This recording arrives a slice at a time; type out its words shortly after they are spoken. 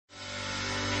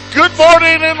Good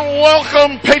morning and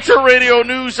welcome, Patriot Radio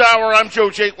News Hour. I'm Joe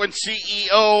Jaquin,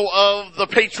 CEO of the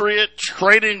Patriot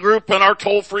Trading Group, and our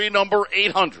toll-free number,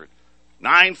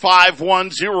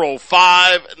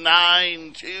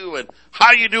 800-951-0592. And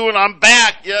how you doing? I'm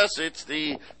back. Yes, it's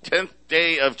the 10th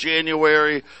day of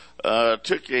January.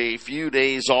 Took a few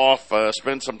days off,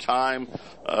 spent some time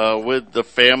with the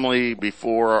family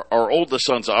before our oldest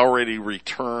son's already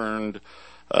returned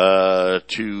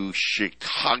to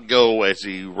Chicago as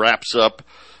he wraps up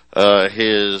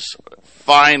his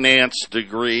finance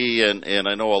degree, and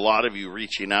I know a lot of you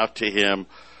reaching out to him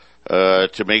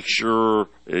to make sure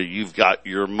you've got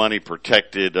your money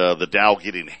protected. The Dow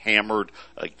getting hammered.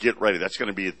 Get ready. That's going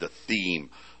to be the theme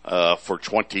for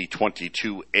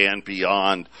 2022 and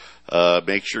beyond.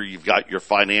 Make sure you've got your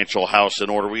financial house in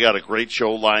order. We got a great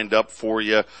show lined up for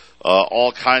you.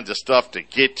 All kinds of stuff to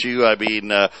get to. I mean,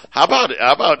 how about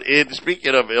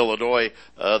speaking of Illinois,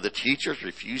 the teachers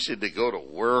refusing to go to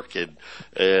work and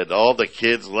all the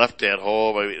kids left at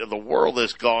home. I mean, the world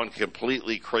has gone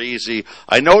completely crazy.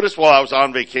 I noticed while I was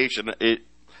on vacation,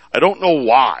 I don't know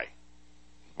why,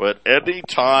 but any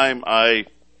time I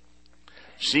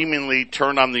seemingly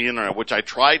turn on the internet, which I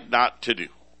tried not to do,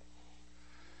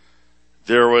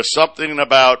 there was something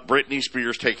about Britney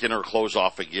Spears taking her clothes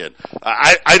off again.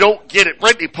 I don't get it.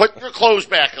 Britney, put your clothes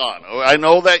back on. I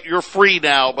know that you're free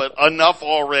now, but enough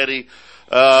already.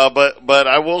 But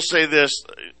I will say this,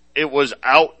 it was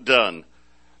outdone.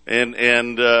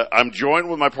 And I'm joined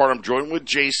with my partner. I'm joined with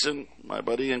Jason, my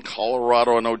buddy in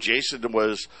Colorado. I know Jason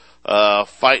was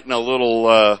fighting a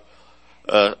little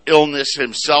illness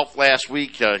himself last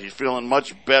week. He's feeling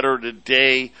much better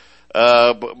today.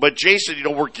 But Jason, you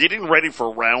know, we're getting ready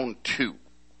for round 2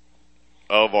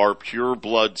 of our Pure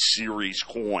Blood Series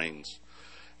coins.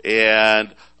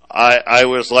 And I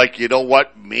was like, you know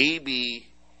what, maybe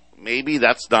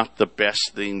that's not the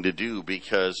best thing to do,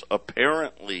 because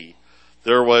apparently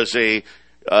there was this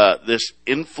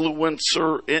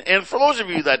influencer, and for those of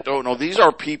you that don't know, these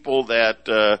are people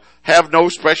that have no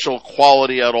special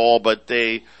quality at all, but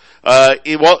they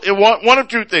one of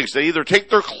two things. They either take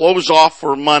their clothes off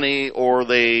for money, or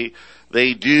they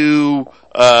do,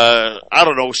 I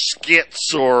don't know,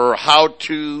 skits or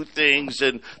how-to things,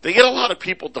 and they get a lot of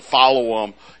people to follow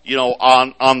them, you know,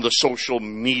 on the social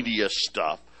media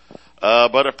stuff.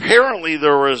 But apparently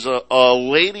there was a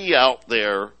lady out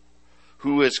there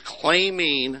who is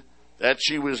claiming that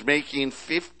she was making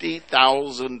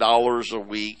 $50,000 a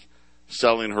week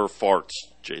selling her farts,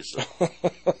 Jason.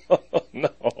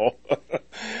 No.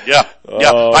 Yeah.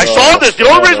 I saw this. The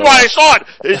only reason why I saw it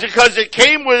is because it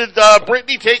came with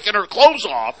Britney taking her clothes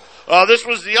off. This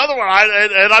was the other one,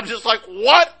 and I'm just like,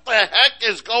 what the heck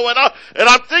is going on? And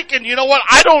I'm thinking, you know what?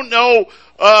 I don't know,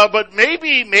 but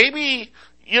maybe,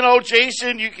 you know,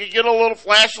 Jason, you can get a little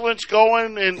flash lynch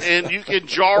going, and you can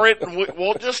jar it, and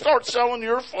we'll just start selling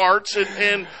your farts,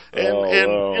 and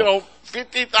you know,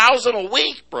 $50,000 a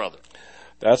week, brother.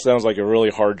 That sounds like a really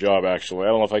hard job, actually. I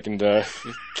don't know if I can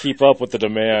keep up with the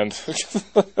demand.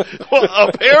 Well,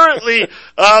 apparently,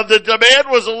 the demand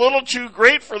was a little too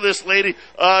great for this lady.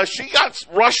 She got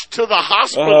rushed to the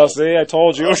hospital. See, I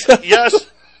told you.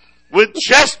 Yes, with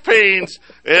chest pains.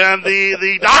 And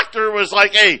the doctor was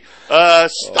like, hey,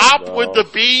 stop with the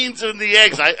beans and the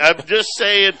eggs. I'm just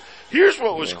saying, here's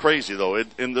what was crazy, though,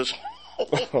 in this whole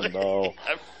thing. Oh, no.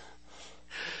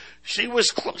 I'm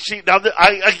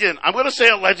going to say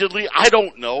allegedly, I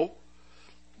don't know,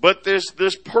 but this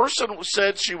person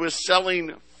said she was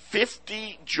selling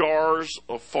 50 jars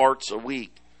of farts a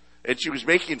week, and she was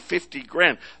making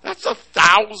 $50,000. That's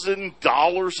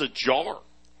 $1,000 a jar.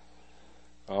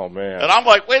 Oh man! And I'm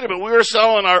like, wait a minute, we were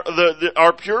selling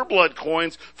our Pure Blood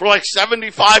coins for like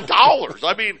 $75.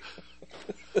 I mean,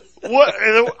 what?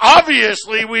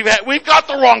 Obviously, we've got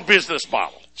the wrong business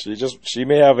model. She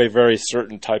may have a very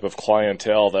certain type of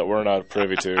clientele that we're not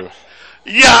privy to.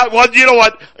 Yeah, well, you know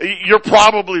what? You're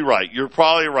probably right.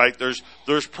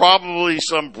 There's probably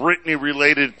some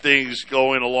Britney-related things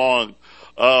going along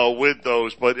with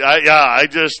those. But I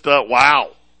just wow.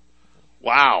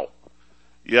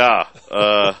 Yeah.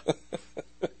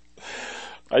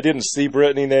 I didn't see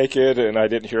Britney naked, and I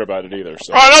didn't hear about it either.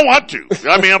 So I don't want to.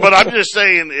 I mean, but I'm just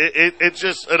saying, it's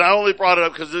just, and I only brought it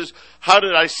up because how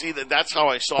did I see that? That's how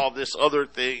I saw this other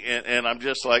thing, and I'm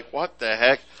just like, what the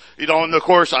heck? You know, and of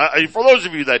course, for those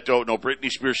of you that don't know, Britney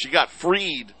Spears, she got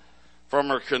freed from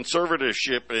her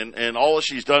conservatorship, and all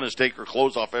she's done is take her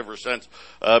clothes off ever since.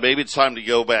 Maybe it's time to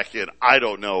go back in. I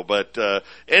don't know, but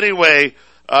anyway,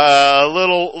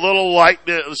 little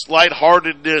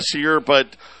lightheartedness here,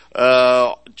 but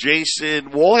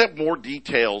Jason, we'll have more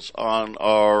details on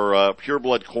our Pure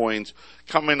Blood coins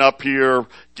coming up here.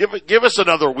 Give us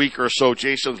another week or so.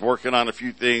 Jason's working on a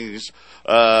few things,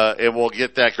 and we'll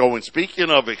get that going. Speaking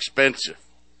of expensive,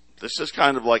 this is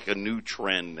kind of like a new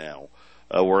trend now,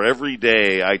 where every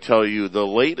day I tell you the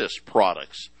latest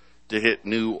products to hit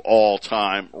new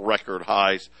all-time record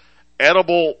highs.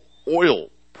 Edible oil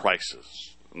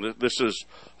prices. This is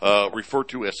referred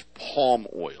to as palm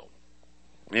oil.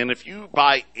 And if you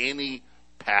buy any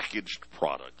packaged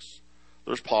products,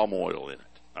 there's palm oil in it.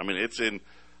 I mean, it's in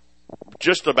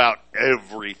just about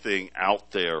everything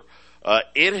out there.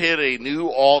 It hit a new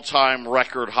all-time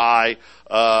record high,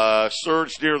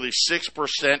 surged nearly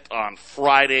 6% on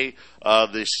Friday,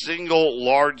 the single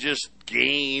largest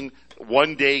gain,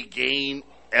 one-day gain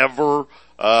ever.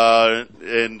 You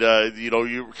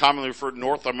commonly refer to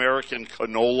North American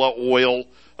canola oil,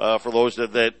 for those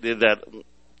that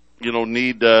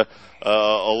need a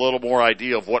little more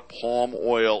idea of what palm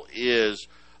oil is.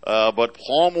 But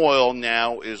palm oil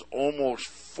now is almost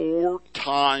 4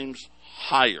 times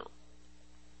higher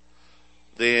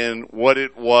than what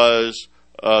it was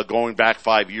going back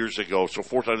 5 years ago. So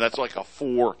 4 times, that's like a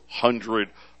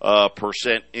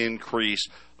 400% increase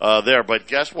there. But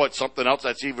guess what? Something else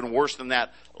that's even worse than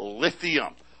that,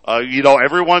 lithium.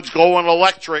 Everyone's going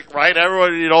electric, right?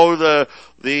 Everyone,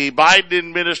 the Biden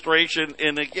administration,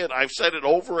 and again, I've said it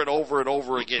over and over and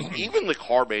over again, even the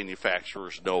car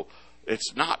manufacturers know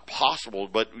it's not possible,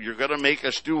 but you're going to make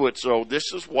us do it. So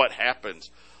this is what happens.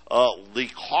 The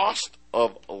cost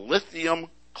of lithium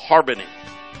carbonate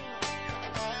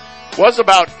was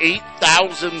about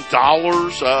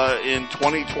 $8,000 in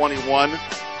 2021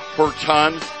 per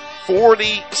ton.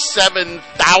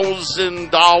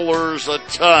 $47,000 a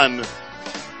ton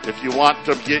if you want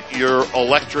to get your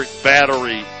electric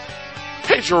battery.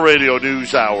 Patriot Radio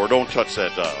News Hour. Don't touch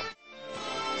that dial.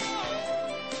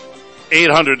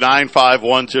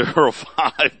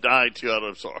 800-951-0592.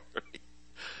 I'm sorry.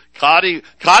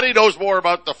 Connie knows more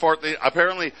about the fart thing.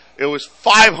 Apparently, it was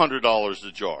 $500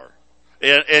 a jar.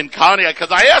 And Connie,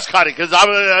 because I asked Connie, because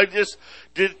I just...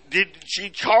 Did she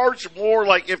charge more?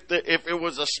 Like if it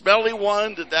was a smelly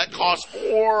one, did that cost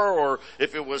more? Or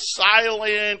if it was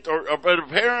silent? But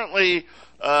apparently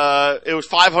it was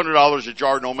 $500 a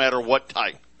jar, no matter what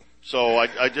type. So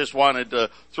I just wanted to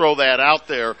throw that out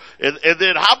there. And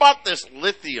then how about this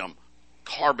lithium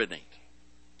carbonate?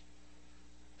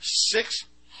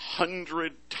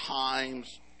 600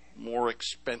 times more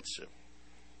expensive.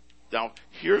 Now,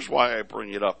 here's why I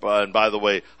bring it up. And by the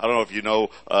way, I don't know if you know,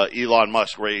 Elon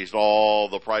Musk raised all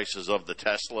the prices of the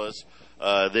Teslas.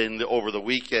 Then over the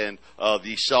weekend,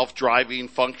 the self-driving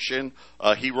function,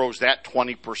 he rose that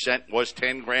 20%. Was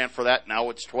 $10,000 for that. Now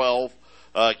it's 12.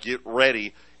 Get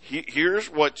ready. Here's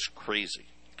what's crazy.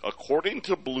 According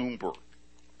to Bloomberg,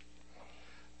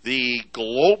 the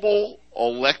global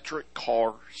electric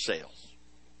car sales,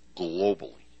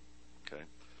 globally. Okay.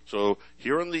 So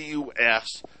here in the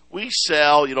U.S., we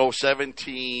sell,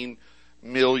 17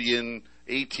 million,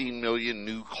 18 million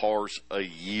new cars a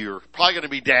year. Probably going to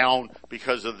be down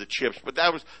because of the chips, but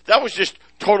that was just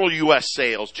total U.S.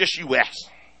 sales, just U.S.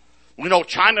 We know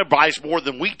China buys more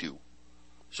than we do.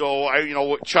 So,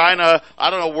 China, I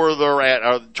don't know where they're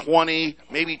at, 20,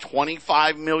 maybe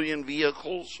 25 million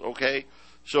vehicles, okay?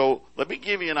 So let me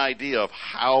give you an idea of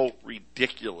how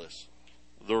ridiculous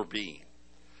they're being.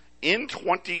 In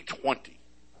 2020,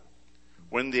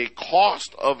 when the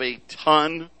cost of a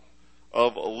ton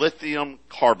of lithium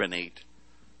carbonate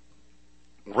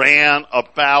ran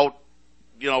about,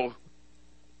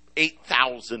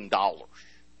 $8,000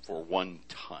 for 1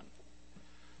 ton,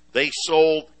 they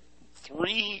sold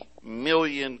 3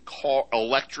 million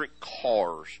electric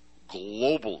cars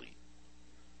globally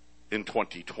in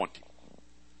 2020.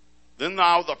 Then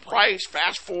now the price,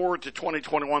 fast forward to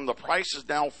 2021, the price is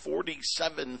now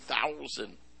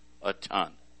 $47,000 a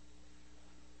ton.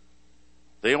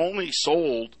 They only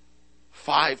sold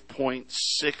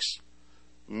 5.6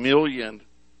 million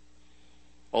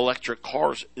electric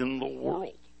cars in the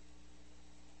world.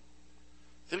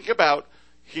 Think about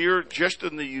here, just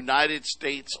in the United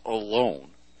States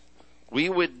alone, we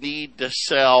would need to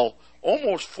sell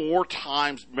almost 4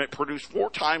 times, produce 4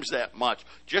 times that much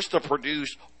just to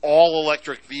produce all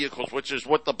electric vehicles, which is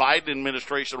what the Biden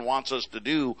administration wants us to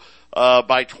do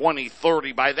by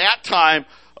 2030. By that time,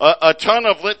 a ton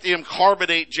of lithium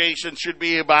carbonate, Jason, should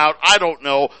be about,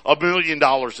 $1 million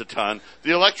a ton.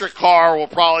 The electric car will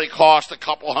probably cost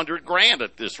 $200,000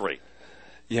 at this rate.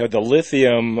 the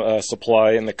lithium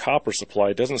supply and the copper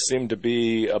supply doesn't seem to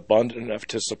be abundant enough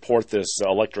to support this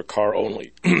electric car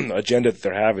only agenda that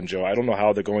they're having, Joe. I don't know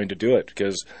how they're going to do it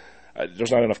because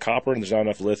there's not enough copper and there's not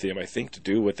enough lithium, I think, to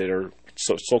do what they're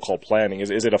so-called planning.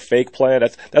 Is it a fake plan?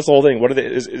 That's the whole thing. What are they?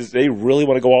 Is they really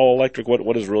want to go all electric?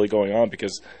 What is really going on?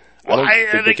 Because I don't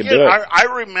think they can do it. I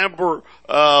remember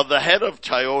the head of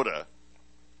Toyota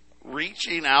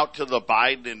reaching out to the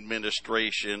Biden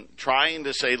administration, trying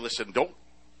to say, "Listen, don't.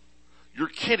 You're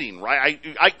kidding, right?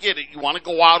 I get it. You want to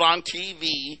go out on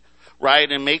TV."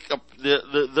 Right, and make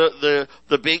the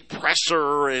big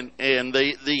presser and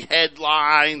the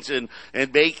headlines and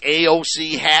make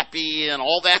AOC happy and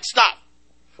all that stuff.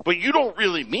 But you don't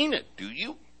really mean it, do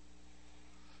you?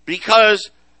 Because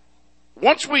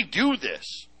once we do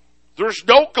this, there's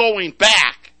no going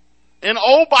back. And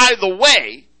oh, by the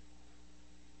way,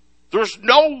 there's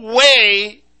no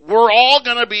way we're all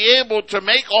going to be able to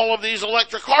make all of these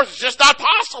electric cars. It's just not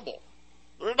possible.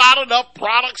 There's not enough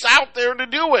products out there to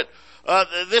do it.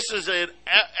 This is an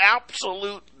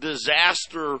absolute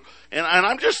disaster. And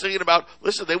I'm just thinking about,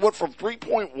 listen, they went from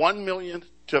 3.1 million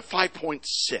to 5.6.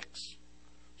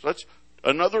 So that's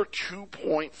another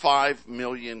 2.5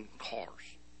 million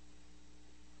cars.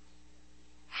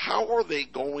 How are they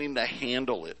going to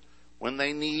handle it when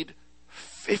they need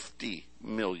 50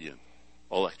 million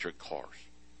electric cars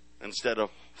instead of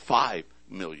 5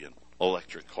 million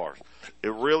electric cars?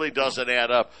 It really doesn't add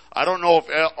up. I don't know if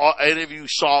any of you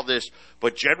saw this,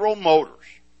 but General Motors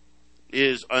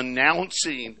is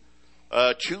announcing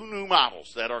 2 new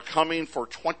models that are coming for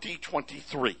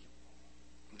 2023.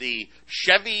 The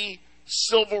Chevy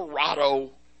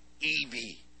Silverado EV.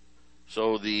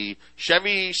 So the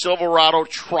Chevy Silverado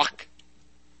truck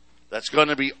that's going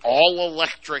to be all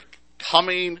electric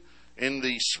coming in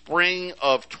the spring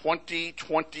of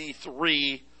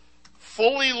 2023,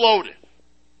 fully loaded.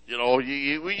 You know,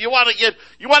 you want to get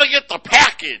the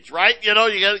package, right? You know,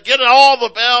 you got to get all the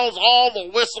bells, all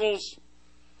the whistles.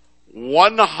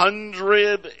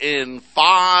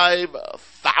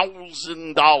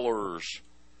 $105,000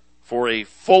 for a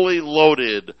fully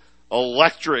loaded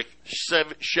electric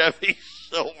Chevy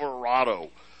Silverado.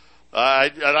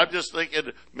 And I'm just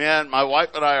thinking, man, my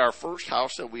wife and I, our first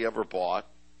house that we ever bought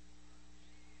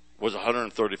was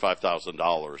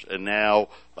 $135,000. And now,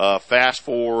 fast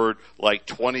forward like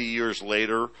 20 years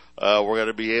later, we're going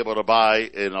to be able to buy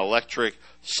an electric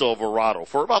Silverado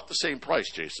for about the same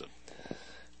price, Jason.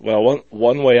 Well,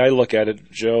 one way I look at it,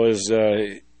 Joe, is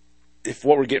if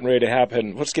what's getting ready to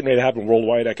happen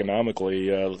worldwide economically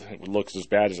looks as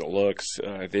bad as it looks,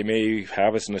 they may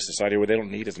have us in a society where they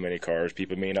don't need as many cars.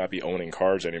 People may not be owning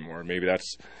cars anymore. Maybe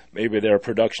their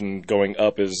production going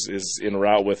up is in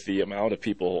route with the amount of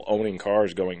people owning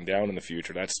cars going down in the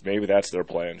future. Maybe that's their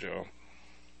plan, Joe.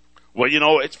 Well, you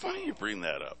know, it's funny you bring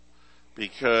that up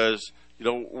because, you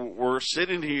know, we're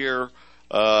sitting here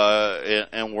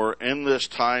and we're in this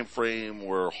time frame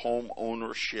where home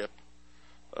ownership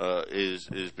is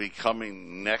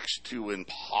becoming next to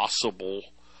impossible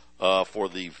for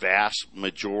the vast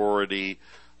majority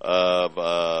of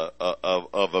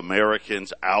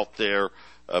Americans out there.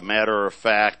 A matter of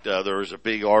fact, there was a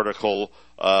big article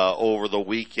over the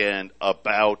weekend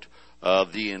about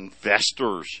the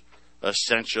investors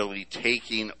essentially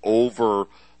taking over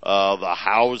the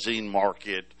housing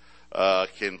market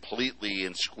completely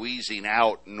and squeezing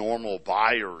out normal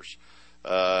buyers.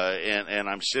 And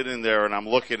I'm sitting there and I'm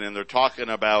looking and they're talking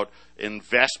about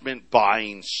investment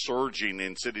buying surging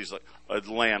in cities like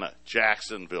Atlanta,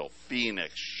 Jacksonville,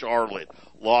 Phoenix, Charlotte,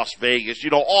 Las Vegas,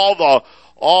 you know, all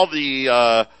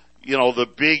the you know, the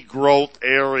big growth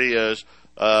areas,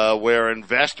 where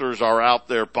investors are out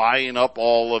there buying up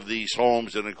all of these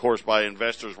homes. And of course, by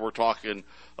investors, we're talking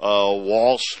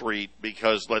Wall Street,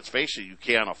 because let's face it, you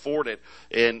can't afford it.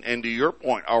 And to your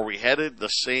point, are we headed the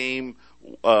same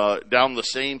down the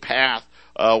same path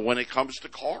when it comes to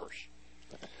cars?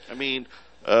 I mean,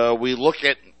 we look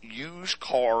at used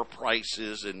car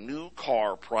prices and new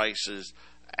car prices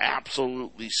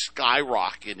absolutely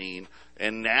skyrocketing,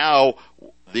 and now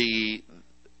the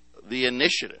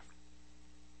initiative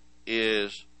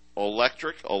is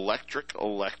electric,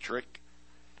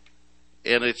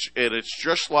 and it's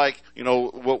just like, you know,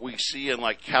 what we see in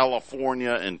like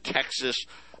California and Texas.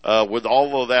 With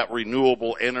all of that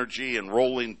renewable energy and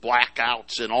rolling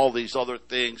blackouts and all these other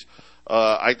things,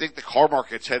 I think the car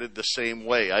market's headed the same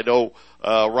way. I know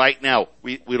right now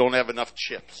we don't have enough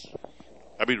chips.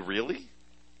 I mean, really?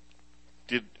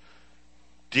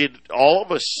 Did all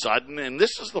of a sudden, and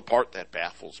this is the part that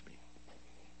baffles me,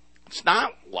 it's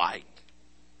not like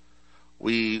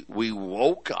we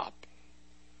woke up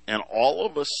and all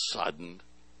of a sudden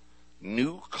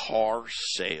new car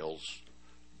sales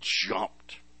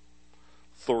jumped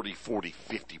 30, 40,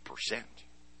 50%.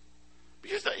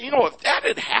 Because, if that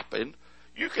had happened,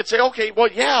 you could say, okay, well,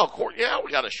 yeah, of course, yeah,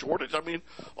 we got a shortage. I mean,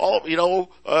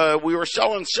 we were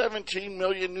selling 17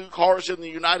 million new cars in the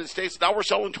United States. Now we're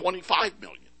selling 25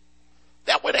 million.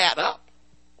 That would add up.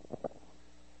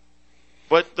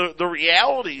 But the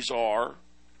realities are,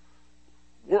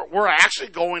 we're actually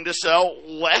going to sell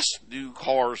less new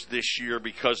cars this year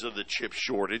because of the chip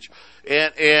shortage,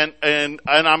 and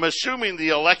I'm assuming the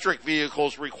electric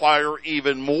vehicles require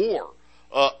even more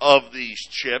of these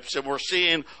chips, and we're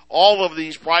seeing all of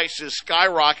these prices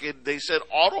skyrocket. They said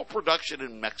auto production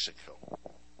in Mexico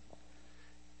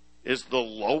is the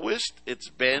lowest it's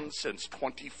been since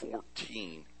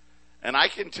 2014. And I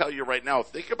can tell you right now,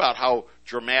 think about how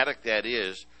dramatic that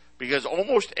is, because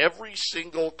almost every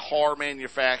single car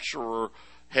manufacturer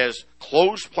has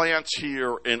closed plants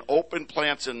here and opened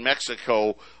plants in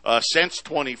Mexico since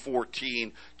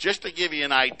 2014, just to give you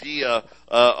an idea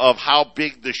of how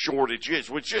big the shortage is,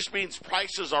 which just means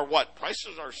prices are what?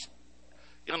 Prices are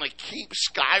going to keep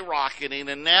skyrocketing,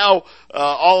 and now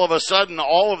all of a sudden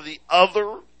all of the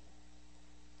other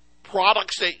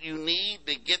products that you need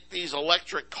to get these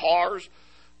electric cars,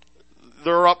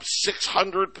 they're up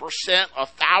 600%,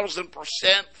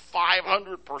 1,000%,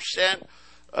 500%.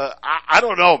 I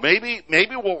don't know.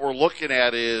 Maybe what we're looking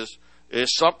at is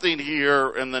something here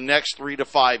in the next 3 to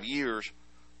 5 years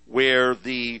where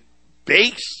the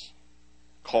base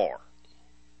car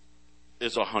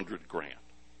is $100,000,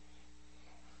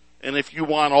 and if you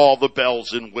want all the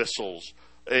bells and whistles,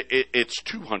 it's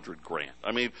 $200,000.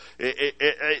 I mean,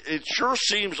 it sure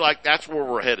seems like that's where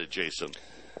we're headed, Jason.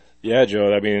 Yeah,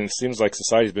 Joe. I mean, it seems like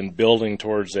society's been building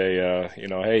towards you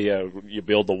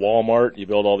build the Walmart, you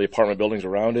build all the apartment buildings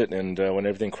around it, and when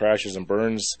everything crashes and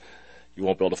burns, you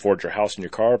won't be able to afford your house and your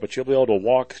car, but you'll be able to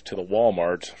walk to the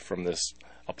Walmart from this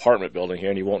apartment building here,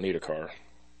 and you won't need a car,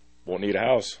 won't need a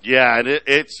house. Yeah, and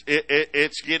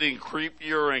it's getting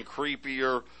creepier and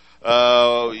creepier.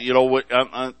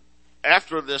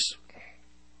 After this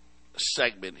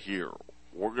segment here,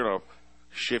 we're going to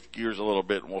shift gears a little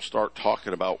bit, and we'll start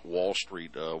talking about Wall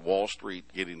Street. Wall Street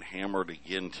getting hammered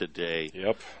again today.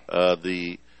 Yep.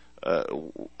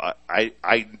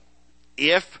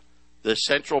 If the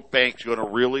central bank's going to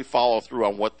really follow through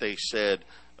on what they said,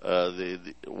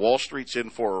 the Wall Street's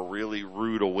in for a really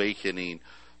rude awakening,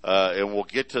 and we'll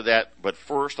get to that. But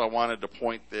first, I wanted to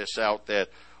point this out, that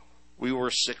we were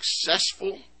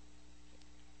successful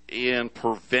in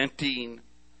preventing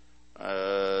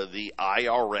the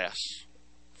IRS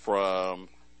from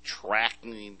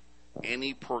tracking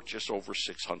any purchase over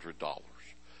 $600.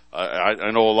 I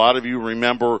know a lot of you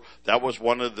remember that was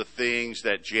one of the things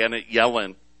that Janet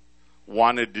Yellen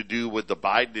wanted to do with the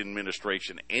Biden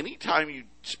administration. Anytime you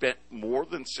spent more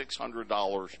than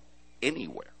 $600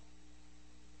 anywhere,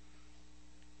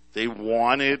 they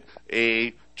wanted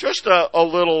just a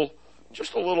little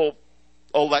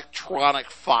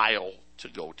electronic file to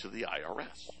go to the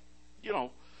IRS.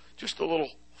 Just a little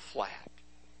flag.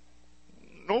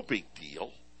 No big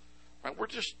deal. Right? We're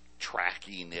just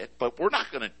tracking it, but we're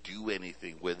not going to do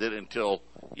anything with it until,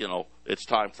 it's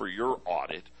time for your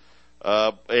audit.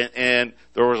 And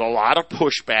there was a lot of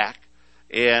pushback,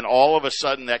 and all of a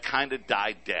sudden that kind of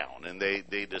died down, and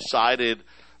they decided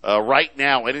right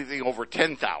now anything over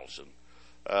 10,000.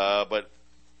 But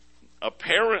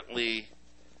apparently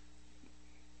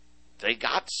they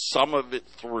got some of it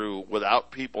through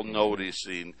without people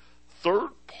noticing.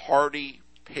 Third-party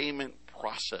payment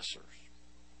processors,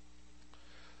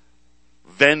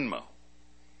 Venmo,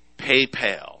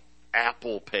 PayPal,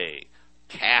 Apple Pay,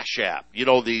 Cash App,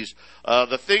 these,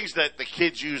 the things that the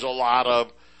kids use a lot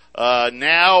of.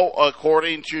 Now,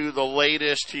 according to the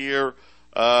latest here,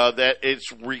 that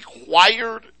it's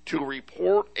required to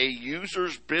report a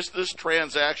user's business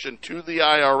transaction to the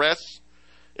IRS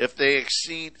if they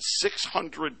exceed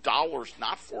 $600,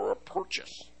 not for a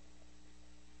purchase,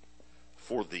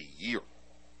 for the year.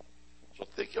 So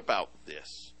think about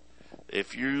this.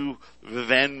 If you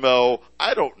Venmo,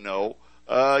 I don't know,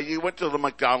 you went to the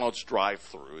McDonald's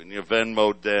drive-thru and you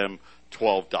Venmoed them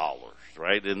 $12,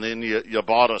 right? And then you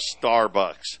bought a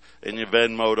Starbucks and you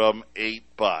Venmoed them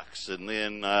 $8, and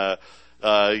then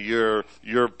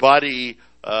your buddy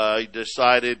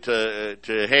decided to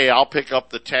hey, I'll pick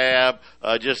up the tab,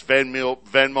 just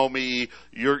Venmo me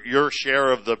your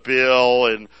share of the bill,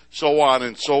 and so on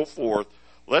and so forth.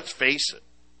 Let's face it,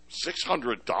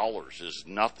 $600 is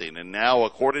nothing. And now,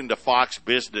 according to Fox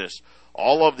Business,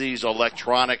 all of these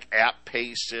electronic app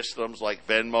pay systems like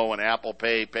Venmo and Apple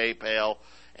Pay, PayPal,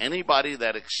 anybody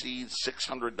that exceeds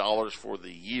 $600 for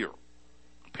the year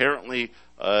apparently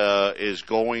is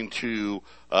going to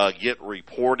get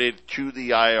reported to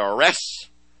the IRS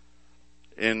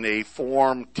in a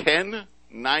Form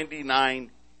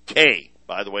 1099-K,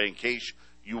 by the way, in case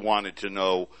you wanted to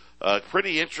know.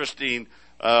 Pretty interesting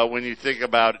when you think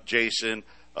about it, Jason.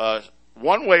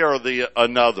 One way or the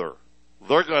another,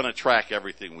 they're going to track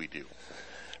everything we do.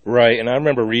 Right, and I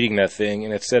remember reading that thing,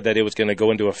 and it said that it was going to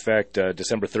go into effect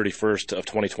December 31st of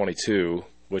 2022,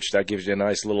 which that gives you a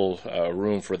nice little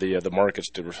room for the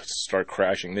markets to start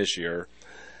crashing this year.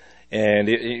 And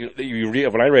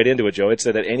when I read into it, Joe, it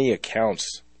said that any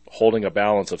accounts holding a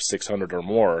balance of 600 or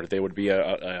more, there would be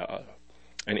an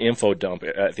info dump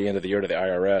at the end of the year to the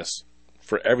IRS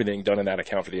for everything done in that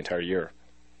account for the entire year.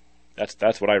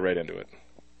 That's what I read into it.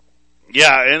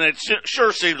 Yeah, and it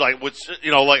sure seems like,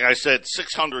 like I said,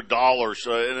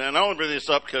 $600. And I only bring this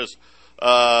up because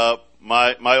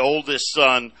my oldest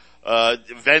son,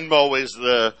 Venmo is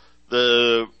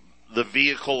the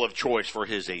vehicle of choice for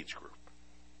his age group,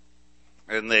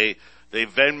 and they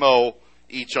Venmo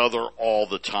each other all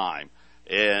the time.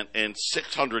 And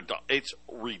 $600, it's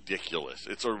ridiculous.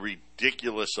 It's a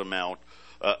ridiculous amount.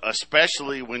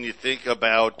 Especially when you think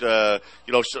about, so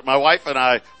my wife and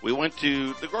I, we went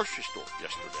to the grocery store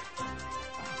yesterday.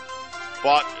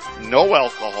 Bought no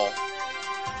alcohol.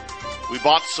 We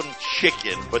bought some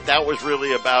chicken, but that was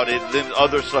really about it. Then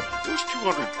other stuff, it was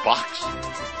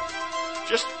 $200.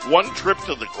 Just one trip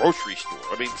to the grocery store.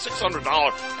 I mean, $600,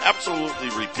 absolutely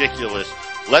ridiculous.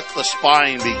 Let the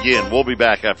spying begin. We'll be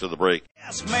back after the break.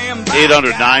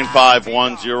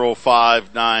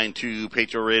 800-951-0592,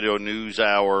 Patriot Radio News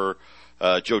Hour.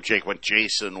 Joe Jaquin,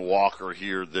 Jason Walker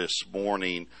here this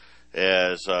morning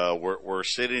as we're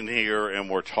sitting here and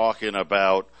we're talking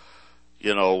about,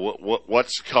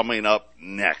 what's coming up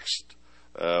next.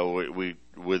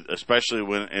 Especially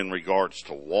when in regards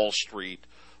to Wall Street,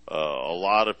 a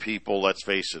lot of people, let's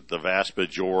face it, the vast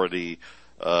majority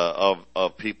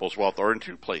of people's wealth are in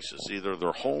two places, either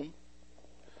their home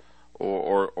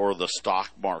or the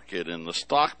stock market. And the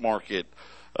stock market,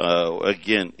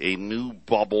 again, a new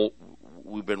bubble.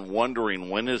 We've been wondering,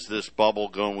 when is this bubble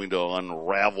going to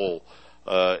unravel?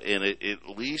 And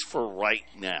at least for right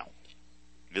now,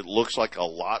 it looks like a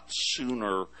lot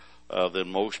sooner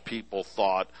than most people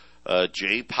thought.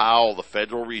 Jay Powell, the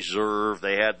Federal Reserve,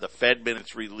 they had the Fed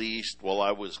minutes released while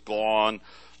I was gone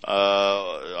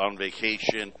on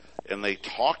vacation, and they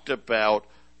talked about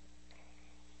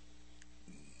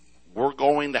we're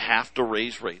going to have to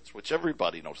raise rates, which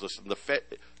everybody knows. Listen, the Fed,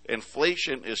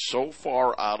 inflation is so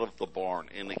far out of the barn.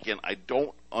 And again, I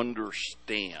don't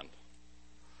understand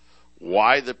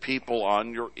why the people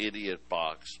on your idiot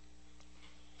box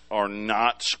are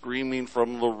not screaming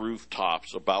from the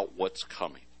rooftops about what's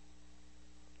coming.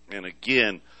 And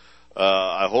again,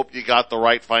 I hope you got the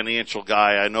right financial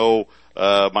guy. I know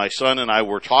my son and I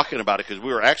were talking about it because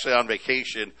we were actually on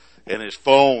vacation, and his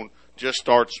phone just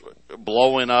starts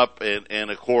blowing up,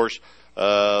 and of course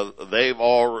they're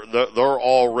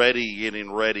already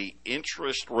getting ready.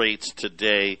 Interest rates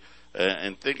today,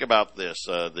 and think about this: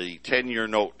 the 10-year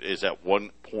note is at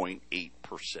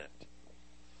 1.8%.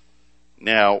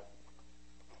 Now,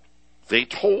 they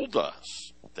told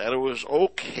us that it was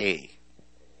okay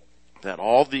that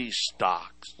all these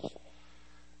stocks,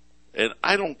 and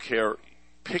I don't care,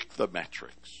 pick the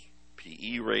metrics.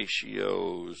 PE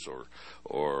ratios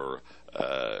or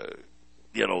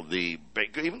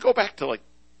even go back to like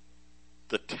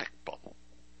the tech bubble.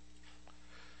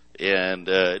 And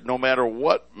no matter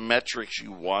what metrics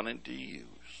you wanted to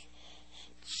use,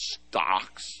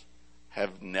 stocks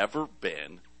have never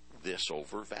been this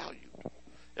overvalued.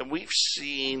 And we've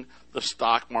seen the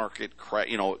stock market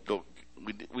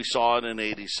we saw it in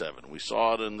 87. We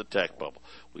saw it in the tech bubble.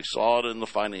 We saw it in the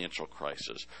financial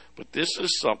crisis. But this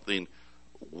is something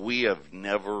we have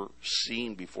never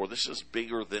seen before. This is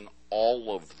bigger than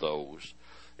all of those.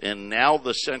 And now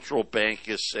the central bank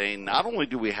is saying not only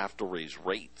do we have to raise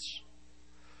rates,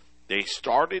 they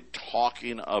started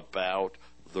talking about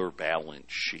their balance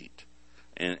sheet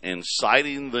and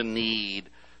citing the need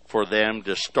for them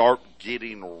to start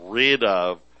getting rid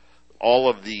of all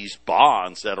of these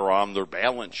bonds that are on their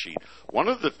balance sheet. One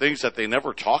of the things that they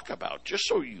never talk about, just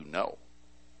so you know,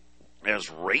 as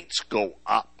rates go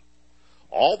up,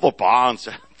 all the bonds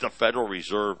that the Federal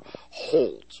Reserve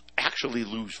holds actually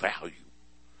lose value.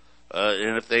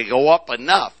 And if they go up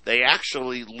enough, they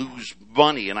actually lose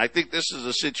money. And I think this is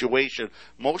a situation,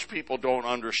 most people don't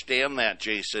understand that,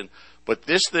 Jason, but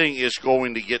this thing is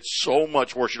going to get so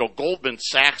much worse. Goldman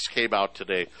Sachs came out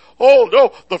today. Oh,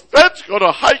 no, the Fed's going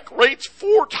to hike rates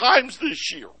 4 times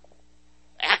this year.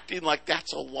 Acting like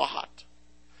that's a lot.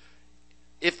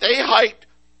 If they hiked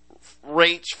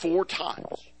rates 4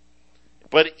 times,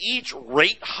 but each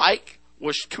rate hike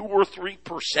was 2 or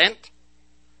 3%,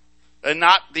 and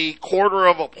not the 1/4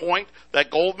 of a point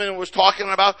that Goldman was talking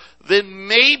about, then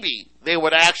maybe they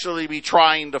would actually be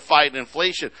trying to fight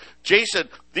inflation. Jason,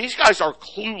 these guys are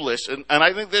clueless, and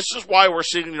I think this is why we're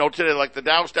seeing, today, like the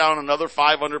Dow's down another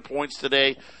 500 points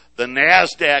today. The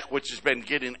NASDAQ, which has been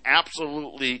getting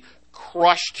absolutely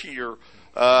crushed here,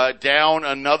 down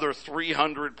another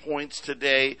 300 points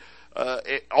today.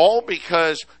 All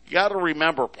because you got to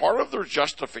remember, part of their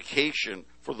justification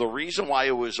for the reason why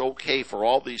it was okay for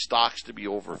all these stocks to be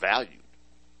overvalued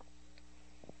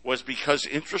was because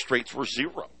interest rates were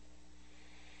 0.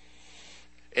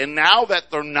 And now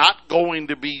that they're not going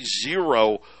to be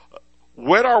 0,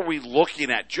 what are we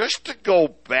looking at? Just to go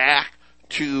back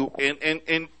to,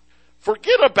 and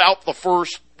forget about the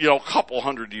first, couple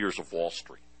hundred years of Wall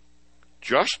Street.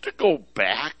 Just to go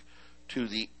back to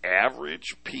the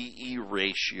average PE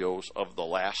ratios of the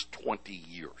last 20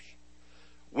 years,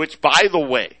 which, by the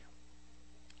way,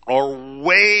 are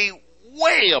way,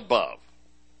 way above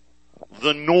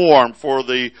the norm for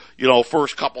the,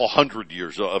 first couple hundred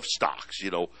years of stocks,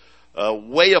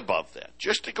 way above that.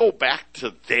 Just to go back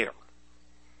to there,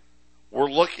 we're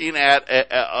looking at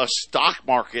a stock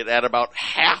market at about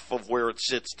half of where it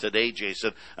sits today,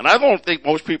 Jason, and I don't think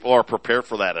most people are prepared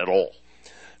for that at all.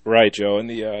 Right, Joe. And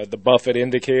the Buffett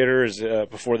indicators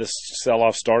before this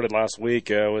sell-off started last week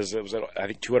was at, I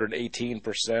think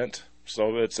 218%.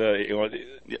 So it's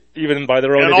even by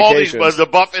their own and indications. All these,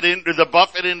 the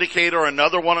Buffett indicator,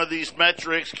 another one of these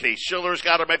metrics. Case-Shiller's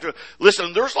got a metric.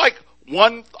 Listen, there's like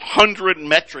 100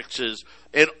 metrics,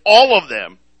 and all of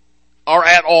them are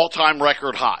at all-time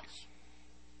record highs.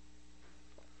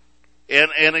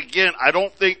 And again, I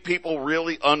don't think people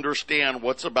really understand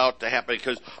what's about to happen,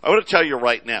 because I want to tell you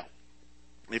right now,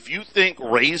 if you think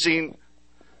raising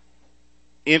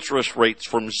interest rates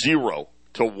from 0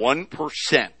 to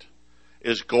 1%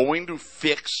 is going to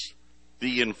fix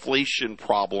the inflation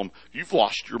problem, you've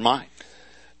lost your mind.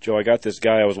 Joe, I got this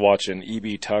guy I was watching,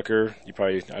 E.B. Tucker. I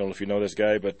don't know if you know this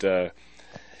guy, but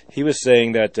he was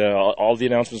saying that all the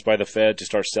announcements by the Fed to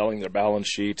start selling their balance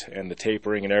sheet and the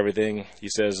tapering and everything, he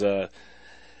says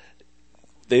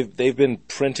they've been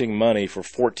printing money for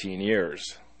 14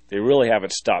 years. They really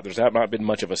haven't stopped. There's not been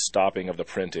much of a stopping of the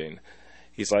printing.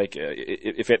 He's like,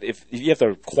 if you have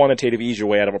to quantitative ease your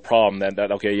way out of a problem, then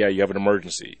okay, yeah, you have an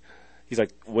emergency. He's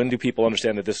like, when do people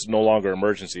understand that this is no longer an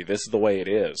emergency? This is the way it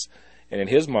is. And in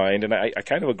his mind, and I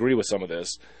kind of agree with some of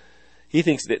this, he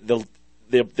thinks that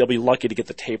they'll be lucky to get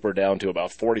the taper down to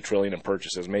about 40 trillion in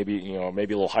purchases, maybe a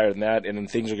little higher than that, and then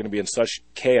things are going to be in such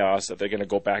chaos that they're going to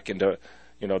go back into,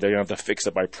 they're going to have to fix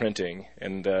it by printing,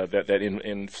 and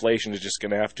inflation is just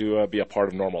going to have to be a part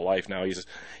of normal life now.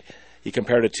 He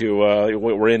compared it to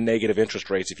we're in negative interest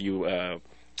rates if you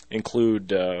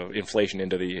include inflation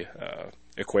into the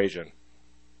equation.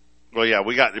 Well, yeah,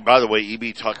 we got, by the way,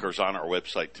 E.B. Tucker's on our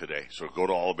website today, so go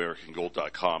to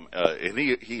allamericangold.com, and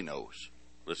he knows.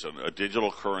 Listen, a digital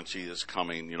currency is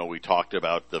coming. We talked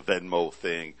about the Venmo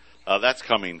thing. That's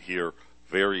coming here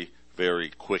very,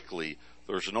 very quickly.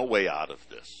 There's no way out of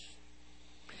this,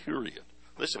 period.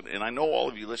 Listen, and I know all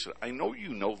of you listen, I know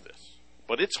you know this,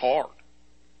 but it's hard,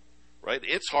 right?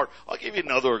 It's hard. I'll give you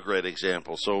another great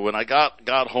example. So when I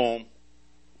got home,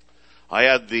 I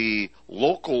had the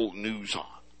local news on,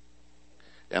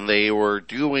 and they were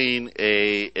doing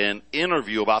an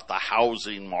interview about the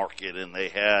housing market, and they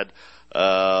had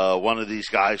one of these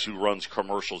guys who runs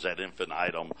commercials ad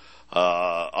infinitum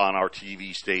on our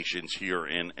TV stations here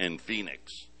in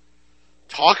Phoenix,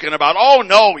 talking about,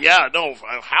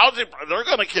 housing, they're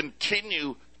going to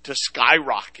continue to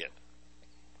skyrocket.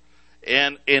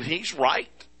 And he's right.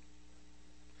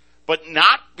 But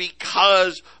not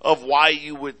because of why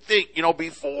you would think,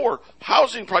 before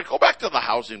housing price, go back to the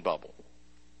housing bubble,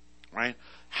 right?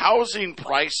 Housing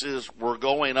prices were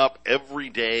going up every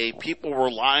day. People were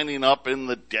lining up in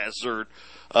the desert.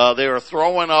 They were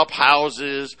throwing up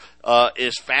houses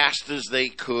as fast as they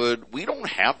could. We don't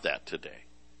have that today.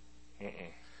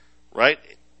 Right?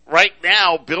 Right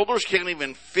now, builders can't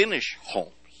even finish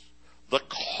homes. The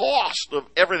cost of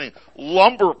everything,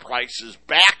 lumber prices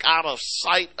back out of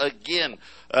sight again,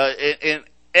 and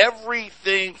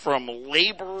everything from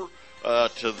labor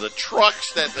to the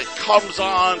trucks that comes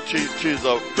on, to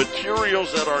the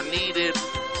materials that are needed,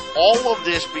 all of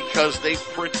this because they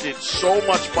printed so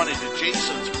much money. To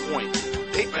Jason's point,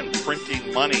 they've been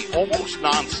printing money almost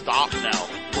nonstop now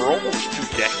for almost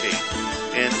 2 decades.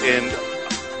 And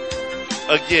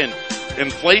again,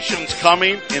 Inflation's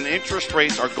coming, and interest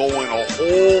rates are going a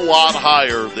whole lot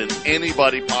higher than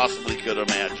anybody possibly could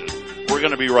imagine. We're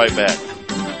going to be right back.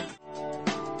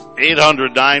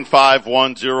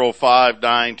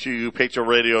 800-951-0592, Patriot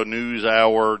Radio News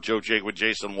Hour. Joe Jake with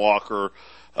Jason Walker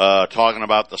talking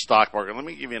about the stock market. Let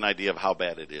me give you an idea of how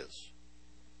bad it is.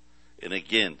 And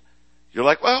again, you're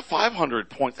like, well,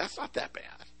 500 points, that's not that bad.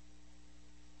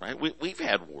 Right? We've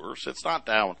had worse. It's not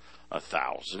down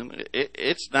 1,000.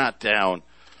 It's not down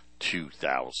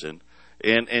 2,000.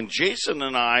 And Jason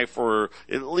and I, for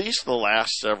at least the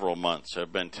last several months,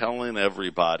 have been telling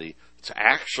everybody it's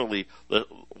actually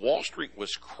Wall Street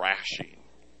was crashing,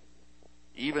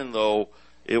 even though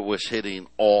it was hitting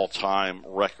all-time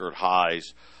record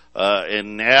highs.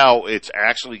 And now it's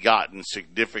actually gotten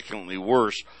significantly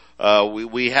worse.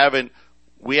 We haven't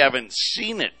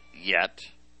seen it yet,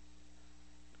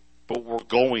 but we're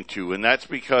going to, and that's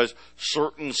because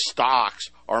certain stocks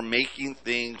are making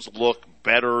things look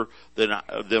better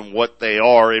than what they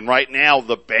are. And right now,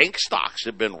 the bank stocks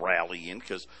have been rallying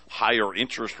because higher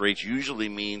interest rates usually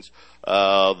means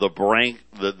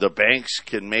the banks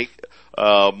can make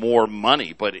more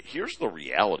money. But here's the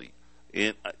reality: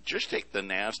 just take the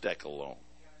NASDAQ alone.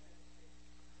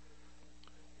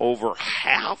 Over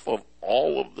half of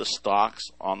all of the stocks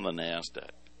on the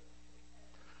NASDAQ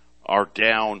are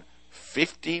down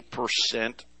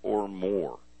 50% or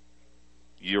more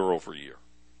year over year.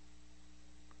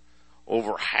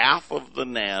 Over half of the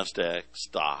NASDAQ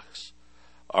stocks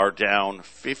are down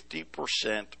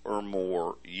 50% or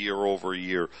more year over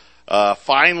year.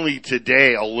 Finally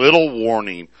today, a little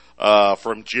warning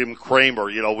from Jim Cramer.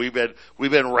 You know, we've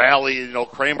been rallying. You know,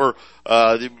 Cramer,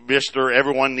 Mr.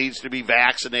 Everyone needs to be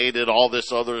vaccinated. All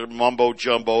this other mumbo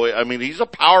jumbo. I mean, he's a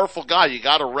powerful guy. You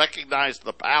got to recognize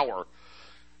the power.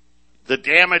 The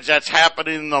damage that's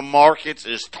happening in the markets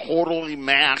is totally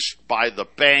masked by the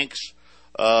banks.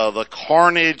 The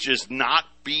carnage is not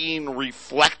being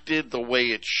reflected the way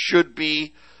it should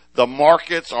be. The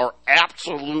markets are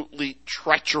absolutely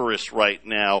treacherous right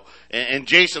now. And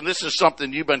Jason, this is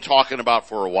something you've been talking about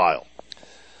for a while.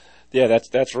 Yeah,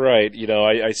 that's right. You know,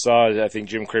 I saw, I think,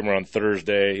 Jim Cramer on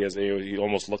Thursday. He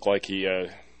almost looked like he I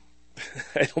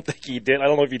don't think he did. I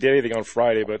don't know if he did anything on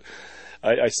Friday, but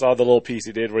I saw the little piece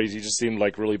he did where he just seemed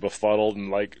like really befuddled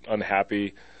and like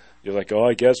unhappy. You're like, oh,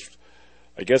 I guess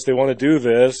they want to do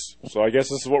this, so I guess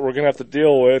this is what we're going to have to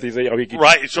deal with.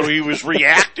 Right, so he was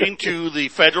reacting to the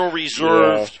Federal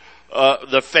Reserve,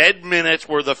 the Fed minutes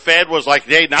where the Fed was like,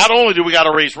 hey, not only do we got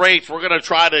to raise rates, we're going to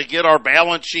try to get our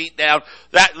balance sheet down.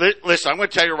 Listen, I'm going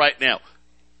to tell you right now.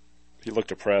 He looked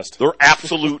depressed. They're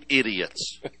absolute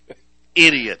idiots.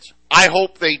 Idiots. I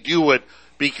hope they do it,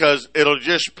 because it'll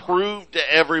just prove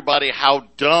to everybody how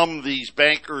dumb these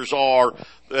bankers are.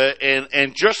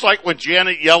 And just like when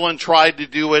Janet Yellen tried to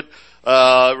do it,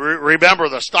 remember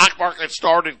the stock market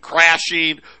started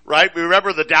crashing, right?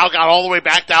 Remember the Dow got all the way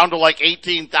back down to like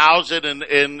 18,000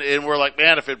 and we're like,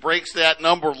 man, if it breaks that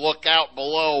number, look out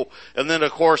below. And then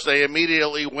of course they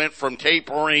immediately went from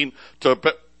tapering to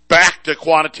back to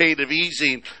quantitative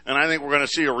easing. And I think we're going to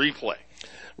see a replay.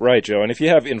 Right, Joe. And if you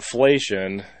have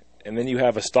inflation and then you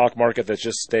have a stock market that's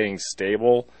just staying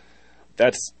stable,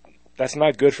 that's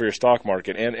not good for your stock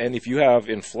market. And if you have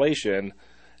inflation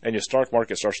and your stock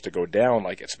market starts to go down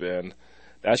like it's been,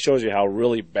 that shows you how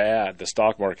really bad the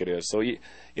stock market is. So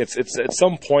it's at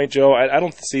some point, Joe, I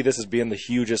don't see this as being the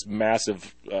hugest,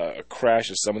 massive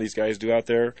crash as some of these guys do out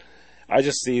there. I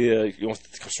just see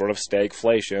sort of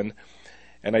stagflation,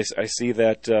 and I see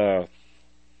that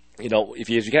if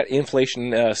you got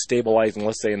inflation stabilizing,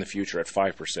 let's say in the future at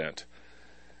 5%,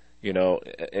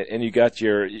 and you got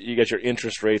your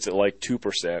interest rates at like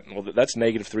 2%, well, that's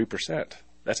negative 3%.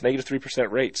 That's negative 3%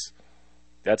 rates.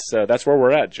 That's where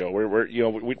we're at, Joe.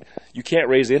 You can't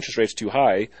raise the interest rates too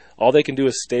high. All they can do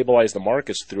is stabilize the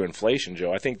markets through inflation,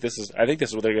 Joe. I think this is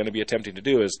what they're going to be attempting to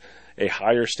do, is a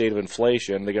higher state of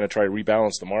inflation. They're going to try to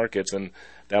rebalance the markets, and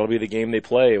that'll be the game they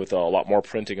play with a lot more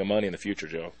printing of money in the future,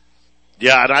 Joe.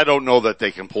 Yeah, and I don't know that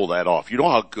they can pull that off. You know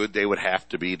how good they would have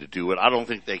to be to do it? I don't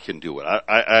think they can do it.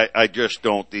 I just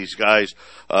don't. These guys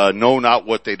know not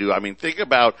what they do. I mean, think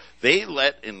about, they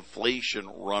let inflation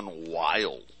run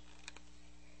wild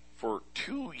for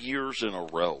 2 years in a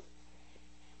row.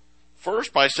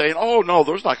 First by saying, oh, no,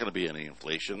 there's not going to be any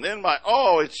inflation. Then by,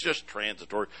 oh, it's just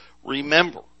transitory.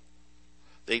 Remember,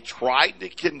 they tried to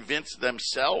convince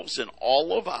themselves and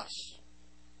all of us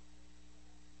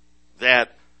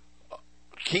that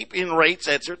keeping rates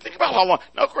at zero. Think about how long.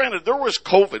 Now, granted, there was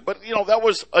COVID, but, that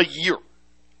was a year.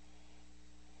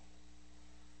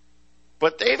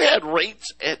 But they've had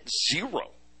rates at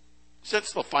zero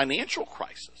since the financial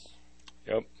crisis.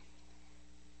 Yep.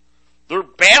 Their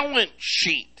balance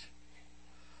sheet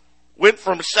went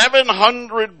from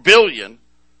 $700 billion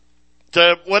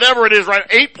to whatever it is, right,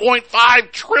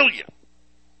 $8.5 trillion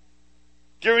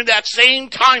during that same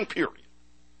time period.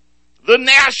 The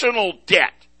national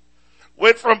debt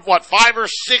went from, 5 or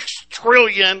 6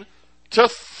 trillion to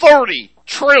 30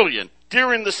 trillion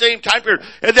during the same time period.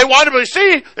 And they wanted to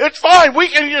see, it's fine. We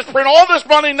can just print all this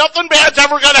money. Nothing bad's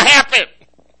ever going to happen.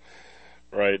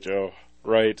 Right, Joe.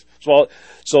 Right. So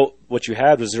what you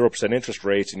had was 0% interest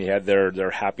rates, and you had their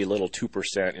happy little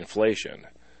 2% inflation,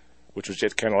 which was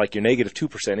just kind of like your negative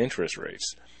 2% interest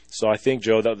rates. So I think,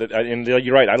 Joe, and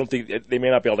you're right. I don't think they may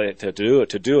not be able to do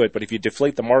it, but if you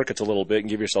deflate the markets a little bit and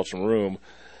give yourself some room,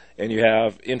 and you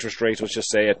have interest rates, let's just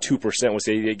say at 2%, let's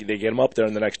say they get them up there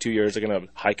in the next 2 years, they're going to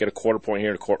hike at a quarter point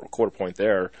here, a quarter point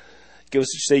there.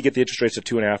 Say you get the interest rates at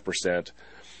 2.5%.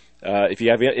 If you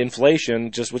have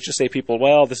inflation, let's just say people,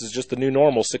 well, this is just the new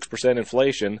normal, 6%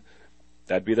 inflation.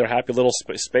 That'd be their happy little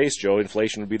space, Joe.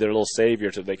 Inflation would be their little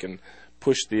savior so they can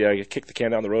kick the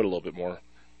can down the road a little bit more.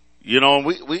 You know,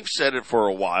 we've said it for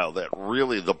a while that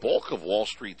really the bulk of Wall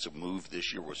Street's move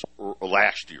this year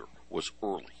last year was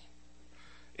early.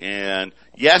 And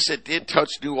yes, it did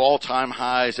touch new all-time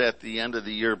highs at the end of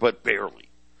the year, but barely.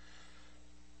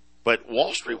 But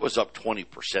Wall Street was up 20%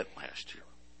 last year.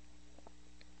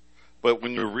 But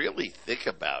when you really think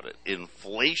about it,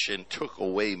 inflation took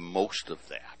away most of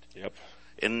that. Yep.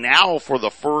 And now for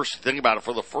the first 10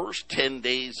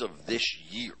 days of this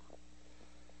year,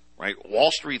 right, Wall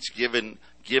Street's given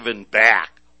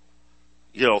back,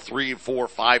 3, 4,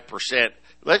 5%.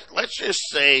 Let's just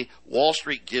say Wall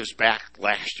Street gives back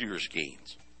last year's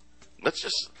gains.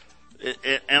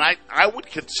 I would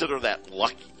consider that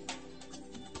lucky.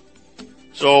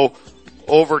 So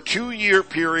over 2-year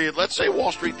period, let's say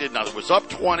Wall Street did nothing. It was up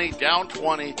 20, down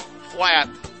 20, flat,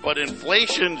 but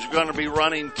inflation's going to be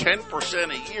running 10%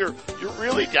 a year. You're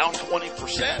really down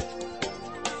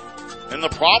 20%. And the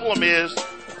problem is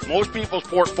most people's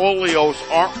portfolios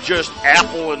aren't just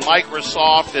Apple and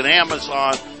Microsoft and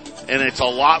Amazon, and it's a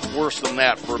lot worse than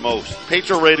that for most.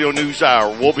 Patriot Radio News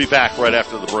Hour. We'll be back right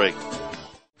after the break.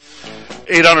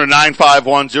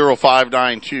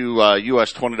 800-951-0592,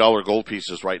 U.S. $20 gold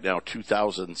pieces right now,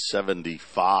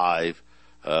 $2,075.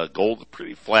 Gold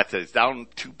pretty flat today. It's down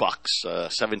 $2,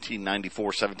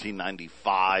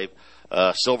 $17.94,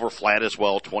 $17.95. Silver flat as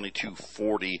well,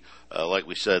 $22.40. Like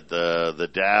we said, the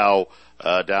Dow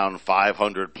down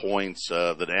 500 points,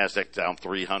 the Nasdaq down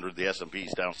 300, the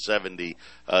S&P's down 70.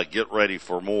 Get ready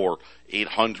for more.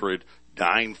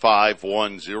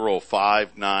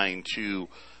 800-951-0592.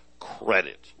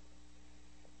 Credit.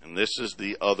 And this is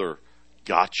the other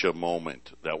gotcha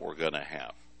moment that we're going to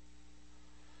have.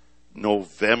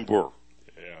 November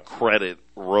credit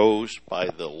rose by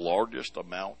the largest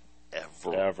amount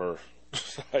ever.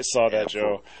 I saw that,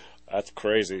 Joe. That's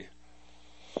crazy.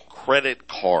 Credit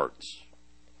cards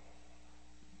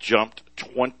jumped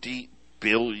 $20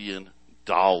 billion,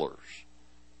 the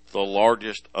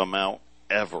largest amount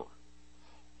ever.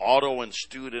 Auto and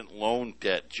student loan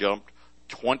debt jumped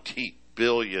 $20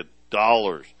 billion.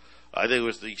 I think it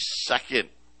was the second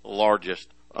largest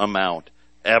amount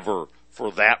ever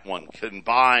for that one.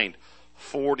 Combined,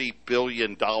 $40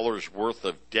 billion worth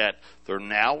of debt. They're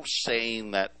now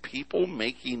saying that people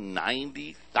making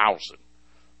 $90,000,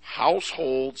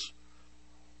 households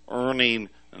earning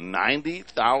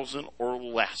 $90,000 or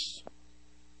less,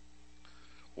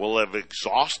 will have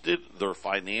exhausted their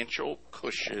financial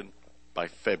cushion by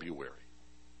February.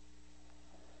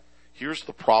 Here's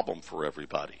the problem for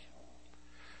everybody.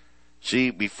 See,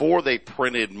 before they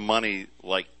printed money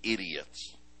like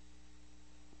idiots,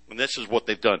 and this is what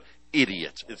they've done,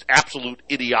 idiots. It's absolute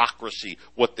idiocracy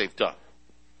what they've done.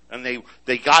 And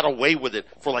they got away with it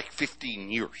for like 15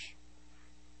 years.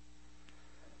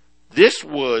 This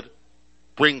would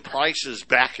bring prices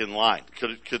back in line.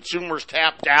 Consumers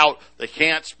tapped out, they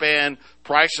can't spend,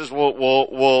 prices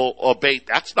will abate.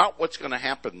 That's not what's going to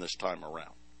happen this time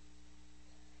around.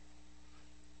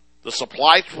 The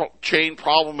supply chain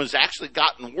problem has actually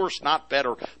gotten worse, not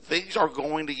better. Things are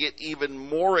going to get even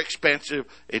more expensive.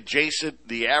 Jason,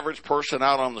 the average person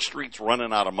out on the street's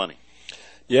running out of money.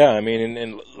 Yeah, I mean,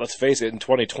 and let's face it, in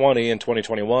 2020 and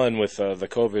 2021 with the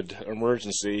COVID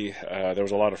emergency, there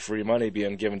was a lot of free money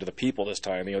being given to the people this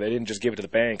time. They didn't just give it to the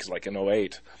banks like in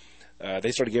 2008.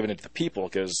 They started giving it to the people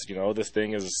because, this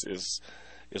thing is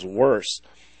worse.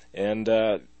 And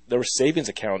there were savings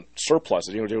account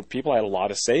surpluses. People had a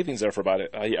lot of savings there for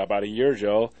about a year,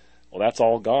 Joe. Well, that's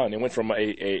all gone. It went from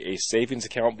a savings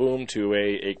account boom to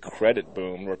a credit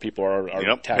boom where people are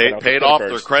tapping out paid off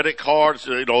their credit cards.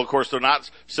 Of course, they're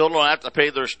still don't have to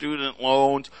pay their student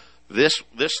loans. This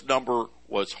number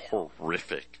was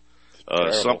horrific.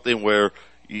 Something where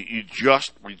we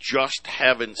just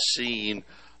haven't seen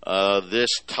this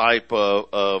type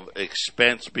of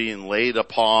expense being laid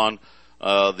upon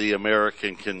the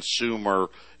American consumer,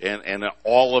 and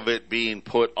all of it being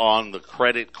put on the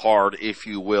credit card, if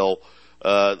you will,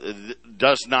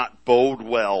 does not bode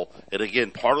well. And again,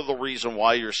 part of the reason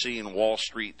why you're seeing Wall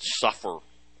Street suffer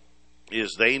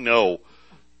is they know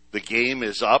the game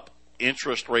is up.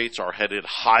 Interest rates are headed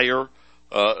higher.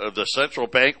 The central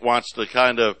bank wants to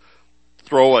kind of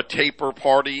throw a taper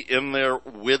party in there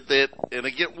with it. And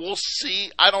again, we'll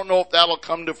see. I don't know if that'll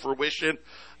come to fruition.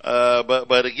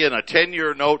 But again, a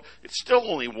 10-year note, it's still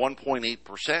only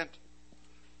 1.8%.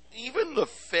 Even the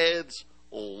feds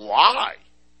lie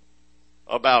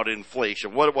about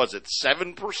inflation. What was it,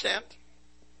 7%?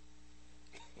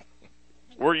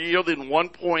 We're yielding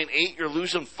 1.8. You're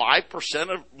losing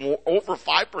over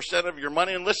 5% of your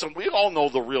money. And listen, we all know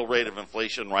the real rate of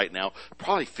inflation right now,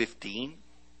 probably 15,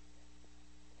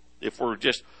 if we're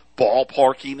just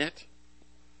ballparking it.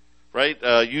 Right?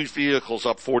 Used vehicles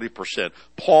up 40%.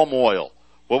 Palm oil,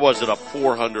 what was it, up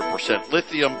 400%.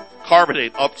 Lithium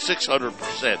carbonate up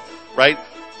 600%. Right?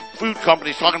 Food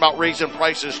companies talking about raising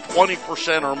prices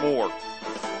 20% or more.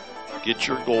 Get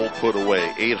your gold put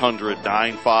away.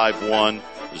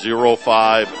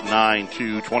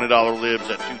 800-951-0592. $20 libs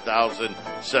at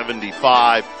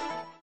 $2,075.